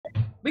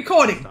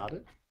Recording.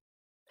 Started.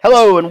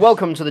 Hello and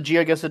welcome to the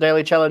Geoguessr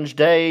Daily Challenge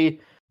day.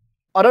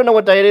 I don't know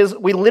what day it is.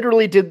 We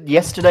literally did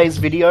yesterday's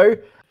video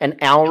an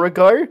hour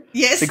ago.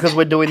 Yes. Because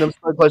we're doing them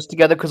so close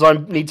together because I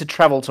need to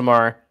travel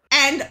tomorrow.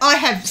 And I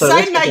have So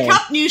same let's get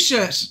makeup, new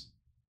shirt.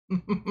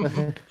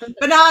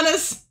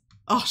 Bananas.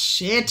 Oh,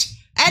 shit.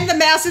 And the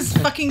mouse is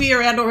fucking me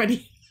around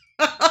already.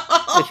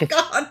 Oh,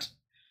 God.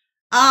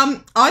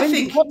 I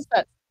think... What's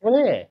that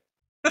square?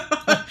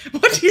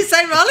 What do you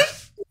say,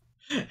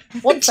 Riley?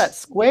 What's that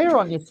square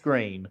on your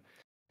screen?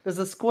 There's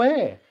a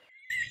square.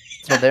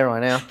 It's not there right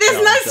now. There's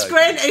No, no I'm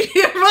square.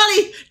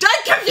 Riley,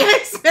 don't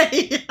confuse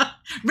me.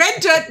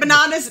 Red dirt,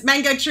 bananas,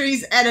 mango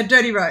trees, and a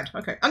dirty road.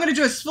 Okay, I'm going to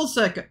do a full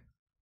circuit.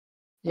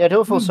 Yeah, do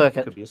a full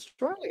circuit. Could be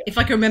Australia. If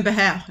I can remember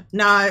how.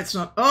 No, it's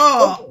not.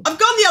 Oh, I've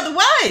gone the other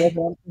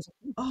way.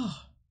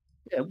 Oh,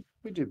 Yeah,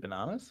 we do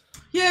bananas.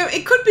 yeah,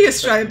 it could be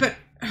Australia, but...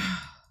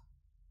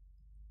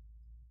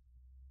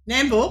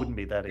 Nambour? Wouldn't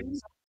be that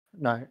easy.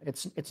 No,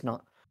 it's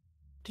not.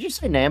 Did you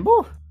say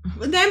Nambour?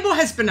 Well, Nambour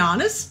has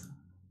bananas.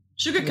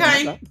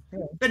 Sugarcane,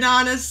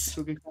 bananas.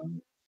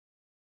 Sugarcane.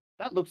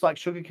 That looks like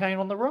sugarcane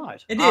on the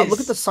right. It is. Look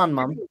at the sun,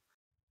 Mum.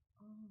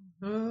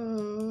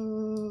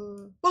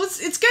 Well,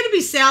 it's going to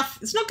be south.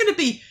 It's not going to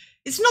be...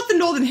 It's not the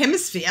Northern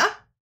Hemisphere.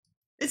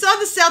 It's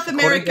either South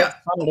America.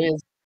 According to the sun, it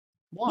is.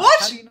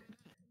 What? How do you know?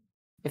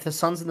 If the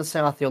sun's in the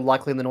south, you're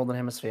likely in the Northern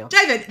Hemisphere.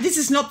 David, this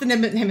is not the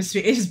Northern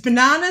Hemisphere. It is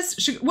bananas.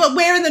 Sugar... Well,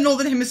 where in the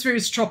Northern Hemisphere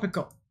is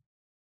tropical?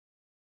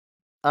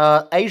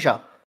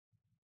 Asia.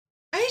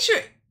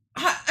 Asia.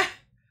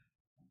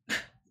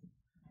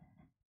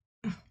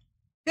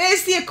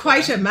 There's the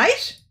equator,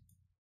 mate.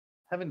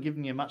 Haven't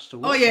given you much to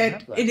work Oh, on, yeah,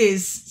 have they? it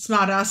is.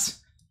 Smartass.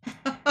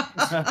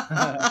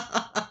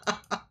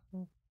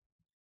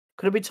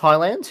 Could it be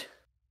Thailand?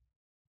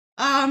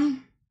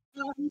 Um,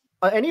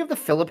 Are any of the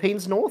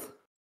Philippines north?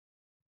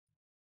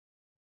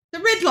 the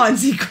red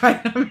line's the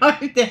equator.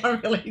 Right there,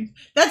 really.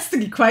 That's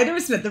the equator,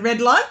 isn't it? The red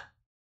line.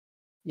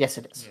 Yes,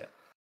 it is. Yeah.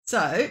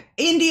 So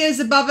India's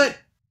above it.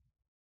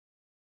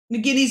 New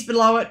Guinea's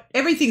below it.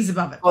 Everything's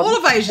above it. All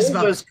of Asia's all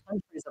above those it.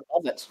 countries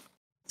above it.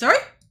 Sorry?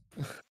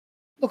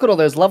 Look at all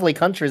those lovely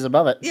countries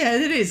above it. Yeah,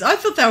 it is. I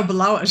thought they were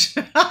below it.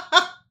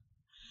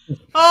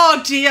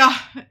 Oh dear,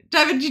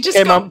 David, you just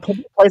Okay, got... Mum, can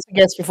you place a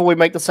guess before we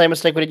make the same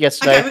mistake we did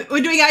yesterday? Okay,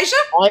 we're doing Asia?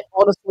 I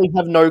honestly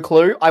have no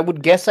clue. I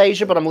would guess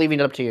Asia, but I'm leaving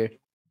it up to you.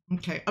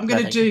 Okay, I'm going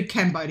to thank do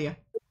Cambodia.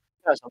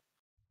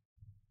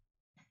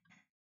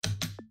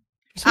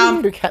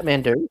 Do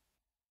Kathmandu.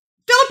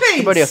 Philippines!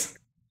 Cambodia.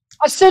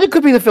 I said it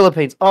could be the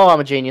Philippines. Oh, I'm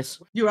a genius.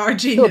 You are a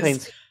genius.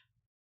 Philippines.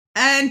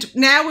 And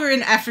now we're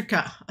in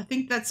Africa. I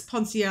think that's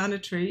Ponciana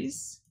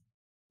trees.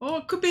 Or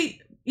it could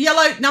be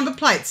yellow number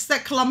plates. Is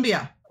that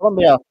Colombia?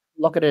 Colombia.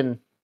 Lock it in.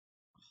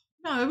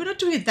 No, we're not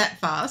doing it that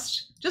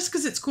fast. Just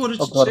because it's quarter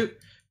Oh, to God.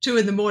 two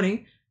in the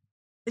morning.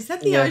 Is that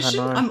the Yeah, I ocean?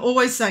 know. I'm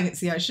always saying it's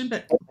the ocean,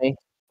 but Hit me.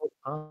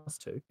 Us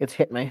too. It's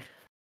hit me.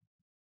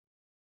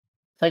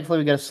 Thankfully,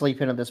 we get to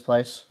sleep in at this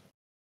place.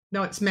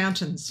 no, it's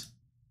mountains.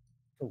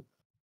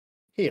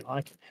 Here,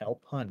 I can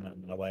help. I know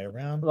my way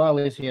around.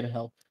 Riley's here to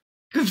help.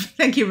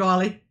 Thank you,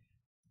 Riley.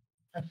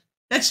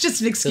 That's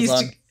just an excuse Because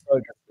to... I'm so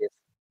good at this.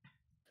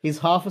 He's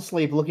half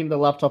asleep, looking at the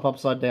laptop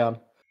upside down.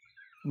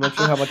 I'm not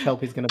sure how much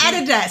help he's going to be.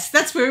 Adidas.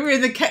 That's where we're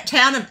in the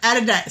town of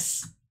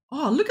Adidas.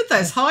 Oh, look at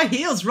those high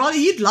heels,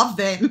 Riley. You'd love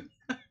them.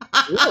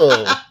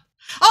 Whoa.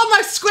 Oh,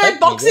 my square Take me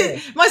box! there.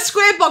 My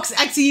square box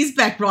actually is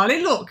back,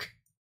 Riley. Look,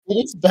 It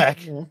is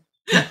back. Yeah.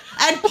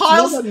 and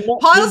piles not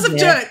of in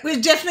there. dirt.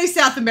 We're definitely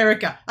South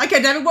America.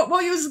 Okay, David.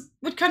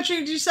 What country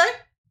did you say?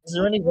 Is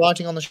there any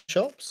writing on the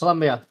shops?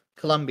 Colombia.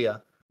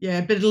 Colombia.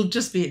 Yeah, but it'll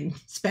just be in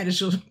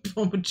Spanish or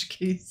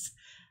Portuguese.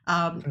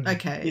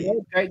 Okay. You know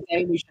a great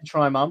game we should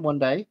try, Mum, one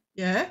day?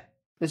 Yeah.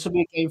 This will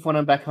be a game for when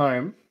I'm back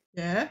home.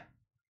 Yeah.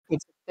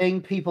 It's a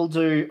thing people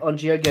do on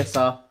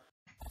Geoguessr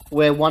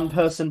where one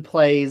person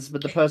plays,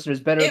 but the person who's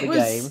better at the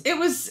game It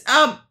was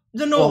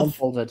the North.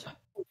 blindfolded.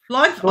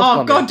 Blind. North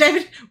Oh Colombia. God,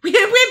 David,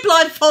 we're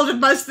blindfolded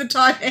most of the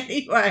time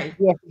anyway.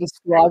 You have to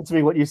describe to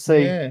me what you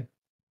see. Yeah.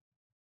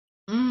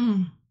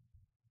 Mm.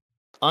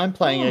 I'm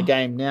playing Oh. a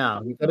game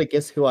now. You've got to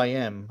guess who I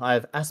am. I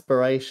have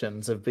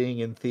aspirations of being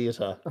in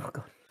theatre. Oh,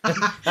 God.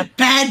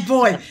 Bad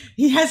boy.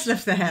 He has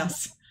left the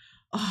house.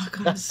 Oh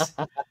God.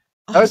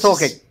 No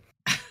talking.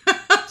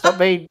 Stop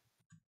being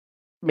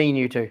mean,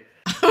 you two.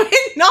 We're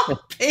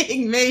not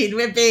being mean.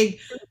 We're being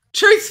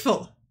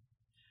truthful.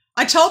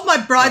 I told my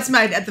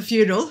bridesmaid at the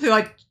funeral, who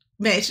I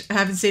met, I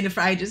haven't seen her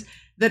for ages,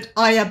 that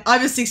I am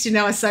over 60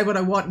 now. I say what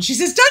I want, and she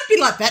says, "Don't be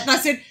like that." And I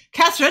said,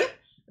 "Catherine,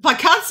 if I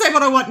can't say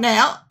what I want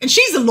now," and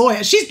she's a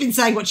lawyer. She's been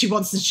saying what she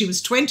wants since she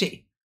was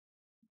 20.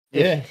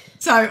 Yeah.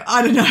 So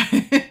I don't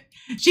know.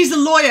 She's a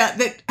lawyer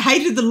that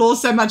hated the law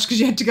so much because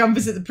she had to go and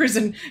visit the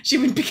prison. She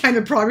became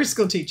a primary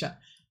school teacher.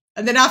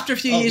 And then after a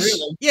few years,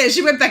 really?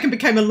 she went back and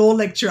became a law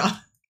lecturer.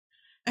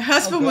 Her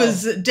husband God.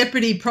 was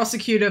deputy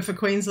prosecutor for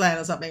Queensland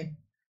or something.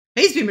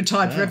 He's been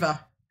retired Wow. forever.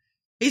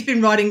 He's been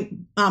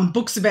writing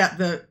books about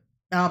the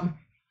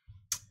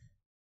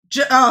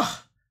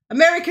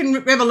American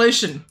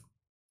Revolution.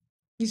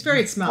 He's very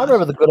I smart.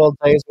 remember the good old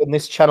days when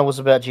this channel was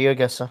about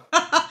Geoguessr.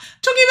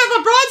 Talking about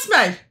my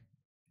bridesmaid.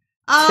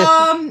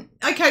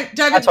 Okay,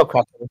 David, That's all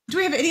crap. do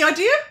we have any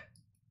idea?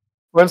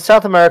 We're in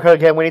South America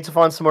again. We need to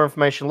find some more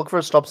information. Look for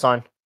a stop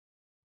sign.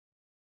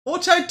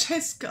 Auto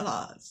test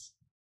cars.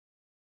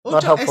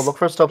 Not helpful. Look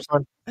for a stop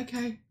sign.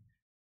 Okay.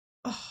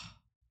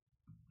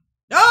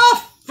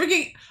 Oh,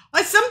 freaking!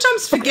 I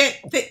sometimes forget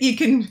that you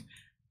can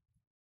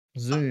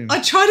Zoom. I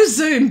try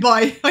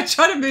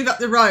to move up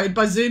the road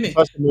by zooming.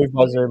 Supposed to move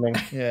by zooming.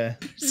 Yeah.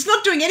 It's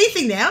not doing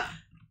anything now.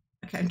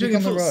 Okay, I'm doing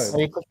Click a on the full. road.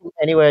 Are you clicking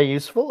anywhere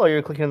useful, or are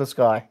you clicking in the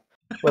sky?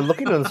 We're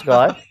looking in the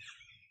sky.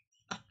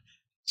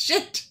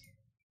 Shit.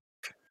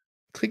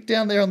 Click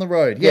down there on the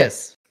road.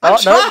 Yes. I'm Oh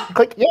no! trying.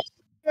 Click yes.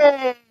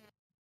 Yay.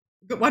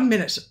 Got 1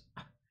 minute.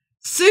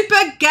 Super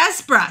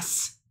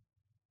Gasbras.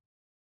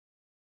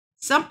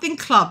 Something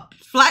club.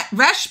 Flat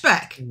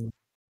Rashback.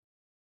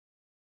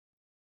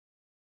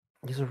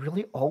 These are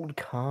really old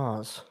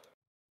cars.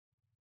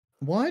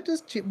 Why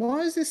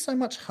is this so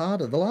much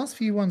harder? The last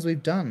few ones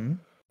we've done,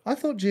 I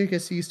thought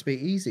Geoguessr used to be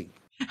easy.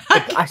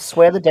 I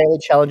swear the daily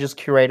challenge is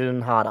curated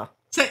and harder.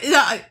 So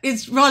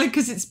it's Riley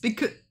because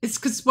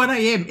it's 1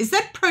 a.m. Is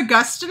that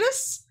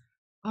Progustinus?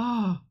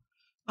 Oh,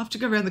 I have to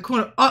go around the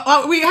corner.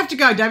 Oh, we have to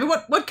go, David.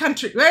 What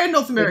country? We're in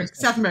North America,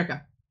 South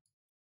America.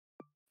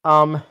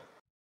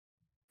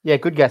 Yeah,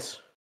 good guess.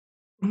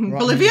 Right.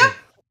 Bolivia?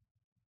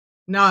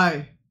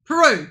 No.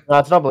 Peru. No,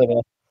 it's not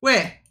Bolivia.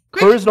 Where?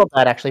 Quick. Peru's not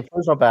bad, actually.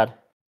 Peru's not bad.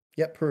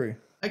 Yep, Peru.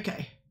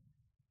 Okay.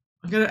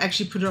 I'm going to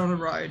actually put it on a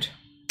road.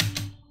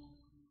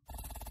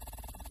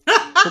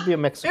 Could be a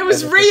Mexico. It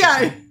was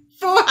Rio.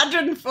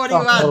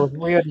 441. Oh, it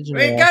was Rio de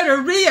Janeiro. We're going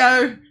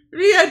to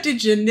Rio de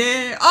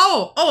Janeiro.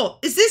 Oh,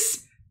 is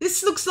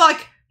this looks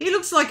like, he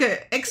looks like an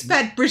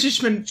expat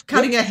Britishman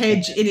cutting a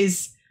hedge in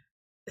his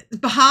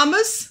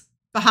Bahamas.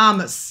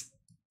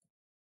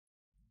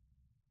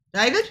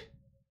 David?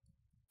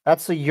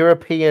 That's a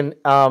European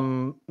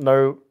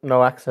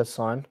no access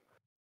sign.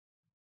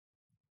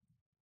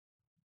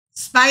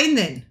 Spain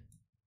then.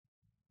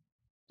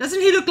 Doesn't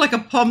he look like a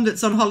pom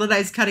that's on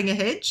holidays cutting a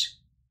hedge?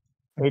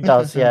 He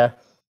does, yeah.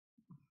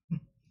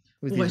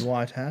 With his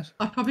white hat.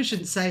 I probably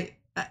shouldn't say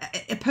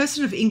a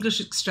person of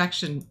English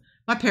extraction.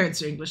 My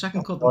parents are English. I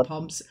can call them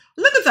poms.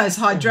 Look at those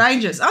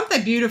hydrangeas. Aren't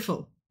they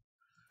beautiful?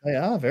 They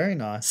are very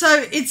nice.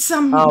 So it's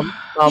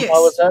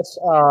Yes.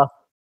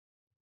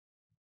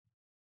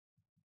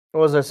 What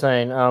was I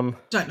saying?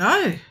 Don't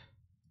know.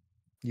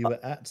 You were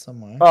at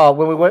somewhere. Oh,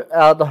 when we went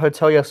out of the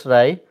hotel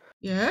yesterday,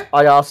 Yeah.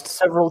 I asked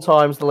several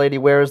times the lady,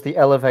 "Where is the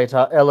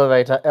elevator?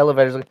 Elevator,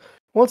 elevator." Like,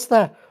 what's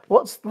that?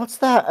 What's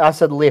that? I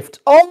said, "Lift."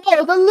 Oh,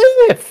 the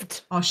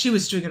lift! Oh, she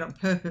was doing it on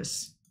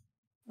purpose.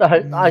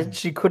 No,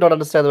 she could not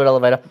understand the word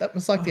elevator That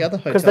was like the other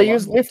hotel. because they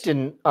use lift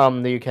in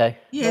the UK.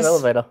 Yes. Not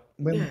elevator.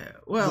 Yeah.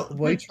 Well,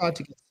 we tried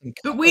to get some.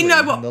 but we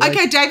know colouring, what. and the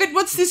Okay, David.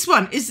 What's this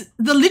one? Is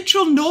the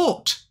literal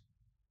naught?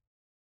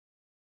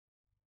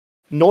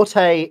 Norte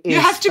is You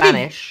have to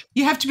Spanish.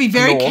 You have to be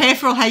very North.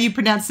 careful how you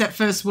pronounce that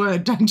first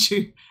word, don't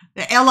you?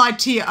 The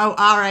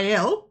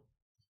Litoral.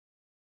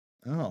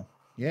 Oh,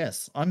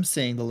 yes. I'm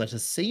seeing the letter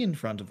C in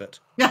front of it.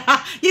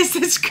 Yes, that's Are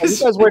you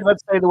because. guys worried about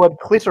saying the word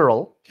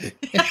clitoral?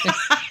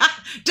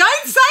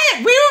 Don't say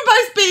it. We were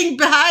both being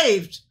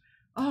behaved.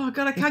 Oh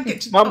God, I can't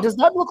get to. Mum, does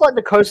that look like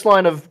the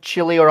coastline of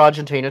Chile or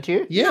Argentina to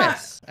you?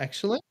 Yes,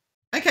 actually.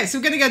 Okay, so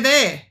we're going to go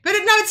there. But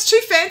no, it's too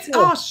fancy.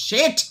 Yeah. Oh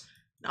shit!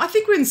 I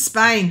think we're in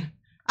Spain.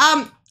 I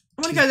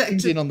want to go that.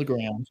 Things in on the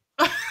ground.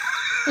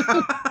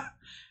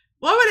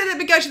 Why won't it let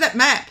me go to that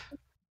map?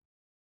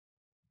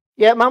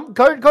 Yeah, Mum,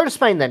 go to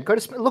Spain then. Go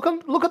to Spain. Look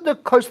at the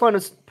coastline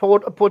of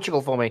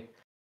Portugal for me,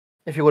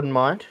 if you wouldn't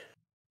mind.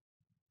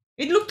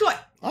 It looked like.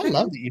 I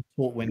love that you've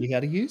taught Wendy how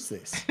to use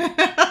this.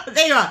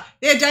 There you are.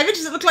 There, David.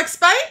 Does it look like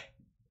Spain?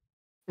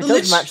 It The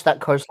does lit- match that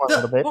coastline a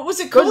little bit. What was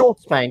it Go called?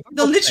 North Spain.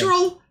 The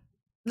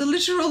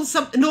literal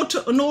something.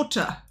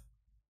 Norta.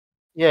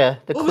 Yeah,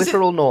 the What was it?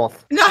 clitoral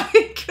north. No,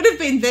 it could have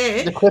been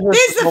there. The clitoris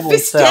There's is the normally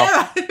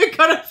south. Fistera. We've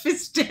got a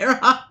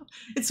Fistera.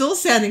 It's all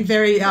sounding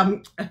very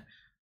Yes,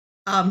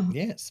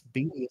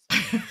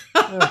 BDSM.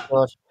 Oh,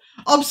 gosh.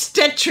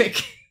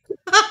 obstetric.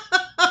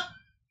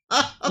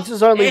 This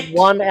is only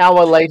 1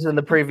 hour later than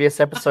the previous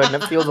episode, and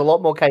it feels a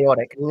lot more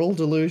chaotic. We're all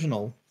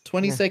delusional.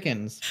 20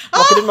 seconds.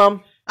 Lock it in,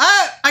 Mum.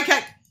 Oh, okay.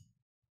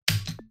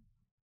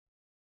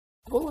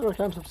 Oh,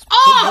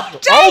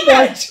 Oh,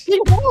 my David!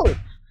 God.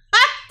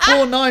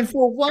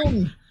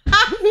 4941.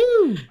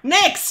 Woohoo!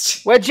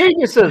 Next. We're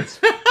geniuses.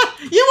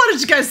 You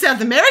wanted to go to South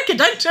America,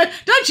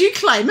 don't you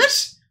claim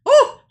it?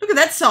 Oh, look at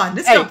that sign.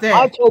 Let's Hey, go up there.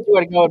 I told you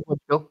where to go in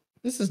Portugal.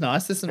 This is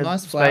nice. There's some It's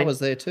nice Spain. flowers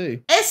there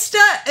too. Esta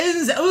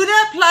is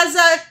una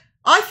plaza.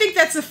 I think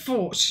that's a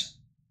fort.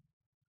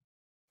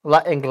 La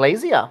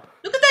Iglesia.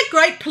 Look at that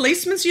great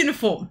policeman's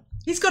uniform.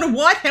 He's got a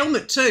white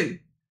helmet too.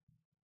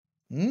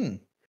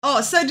 Mm.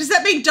 Oh, so does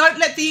that mean don't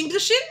let the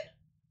English in?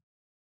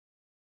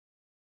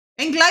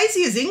 Iglesia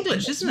is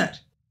English, isn't it?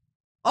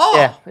 Oh,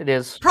 Yeah, it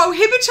is.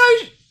 Prohibito.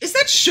 Is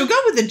that sugar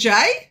with a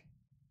J?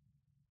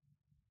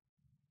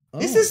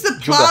 This Oh. is the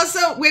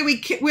plaza where we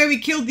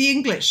killed the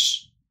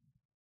English.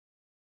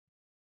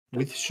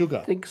 with sugar.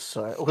 I think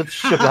so. With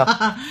sugar.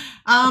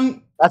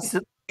 That's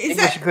the is English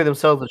that include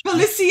themselves.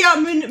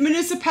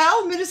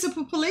 Policia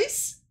Municipal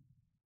Police?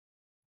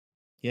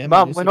 Yeah,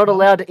 Mum, we're not municipal.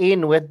 allowed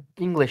in. We're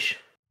English.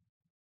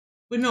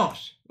 We're not.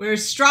 We're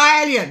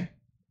Australian.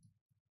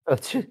 Oh,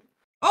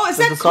 Oh, is Does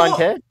that the sign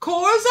care?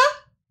 Corza?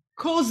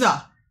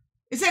 Corza.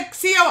 Is that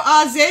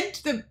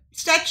Corz, the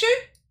statue?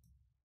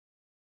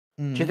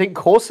 Mm. do you think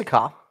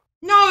Corsica?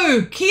 No,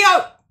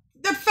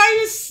 the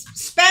famous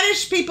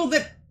Spanish people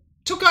that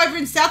took over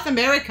in South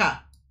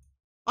America.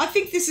 I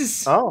think this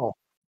is Oh.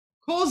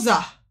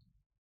 Corza.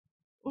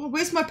 Oh,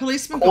 where's my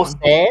policeman gone?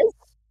 Corsairs?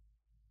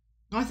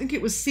 I think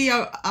it was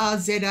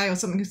Corza or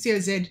something.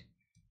 COZ.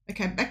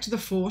 Okay, back to the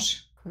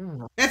fort.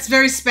 Hmm. That's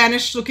very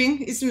Spanish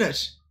looking, isn't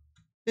it?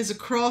 There's a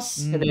cross.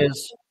 It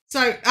is.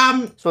 So,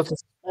 So it's a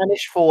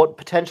Spanish fort,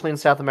 potentially in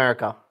South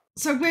America.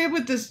 so where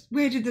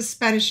did the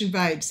Spanish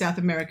invade South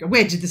America?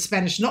 Where did the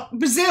Spanish not?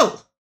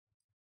 Brazil.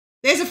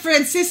 There's a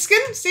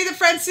Franciscan. See the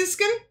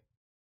Franciscan?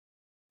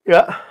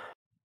 Yeah.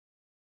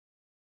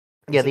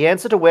 Yeah, the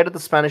answer to where did the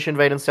Spanish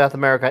invade in South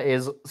America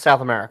is South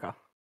America.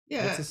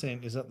 Yeah. What's the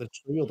saying? Is that the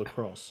tree or the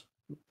cross?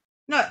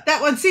 No,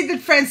 that one. See the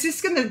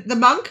Franciscan, the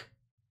monk?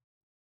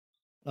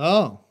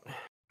 Oh.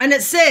 And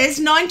it says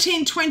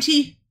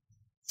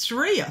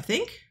 1923, I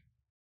think.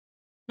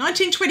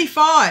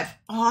 1925.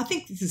 Oh, I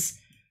think this is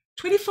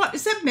 25.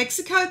 Is that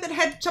Mexico that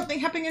had something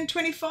happening in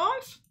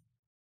 25?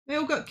 They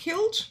all got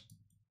killed?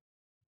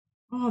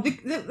 Oh,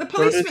 the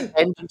policeman.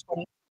 Okay,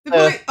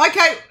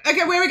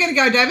 where are we going to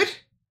go, David?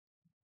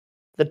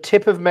 The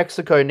tip of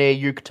Mexico near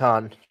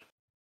Yucatan.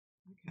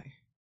 Okay.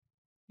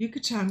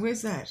 Yucatan,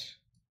 where's that?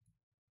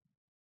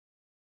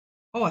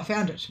 Oh, I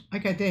found it.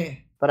 Okay, there.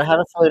 But I have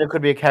a feeling it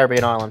could be a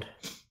Caribbean island.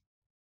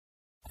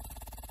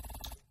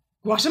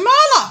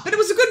 Guatemala, but it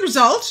was a good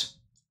result.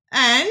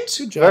 And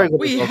Good job. Very good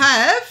we result.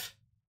 have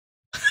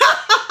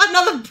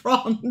another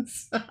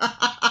bronze.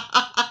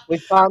 We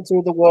can't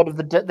do the word of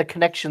the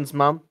connections,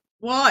 Mum.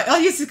 Why? Oh,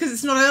 yes, because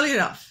it's not early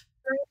enough.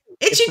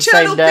 Itchy the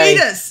same Turtle day.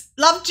 beat us.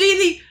 Love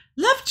Ginny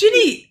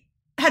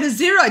had a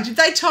 0. Did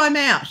they time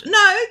out?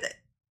 No,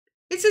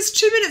 it says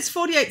 2 minutes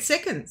 48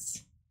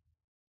 seconds.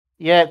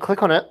 Yeah,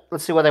 click on it.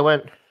 Let's see where they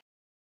went.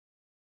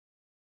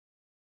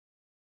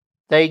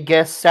 They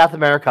guessed South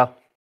America.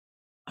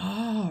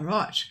 Oh,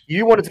 right.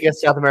 You wanted to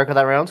guess South America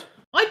that round.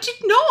 I did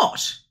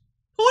not.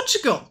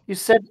 Portugal. You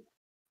said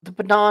the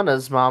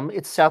bananas, Mum.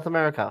 It's South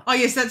America. Oh,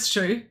 yes, that's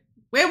true.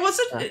 Where was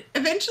it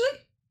eventually?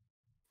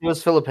 It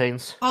was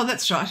Philippines. Oh,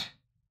 that's right.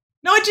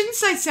 No, I didn't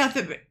say South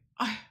America.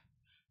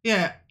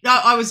 Yeah,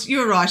 you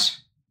were right.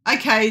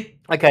 Okay,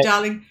 Okay,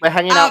 darling. we're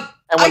hanging up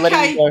and we're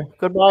letting you go.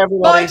 Goodbye,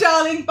 everybody. Bye,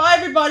 darling. Bye,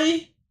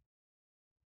 everybody.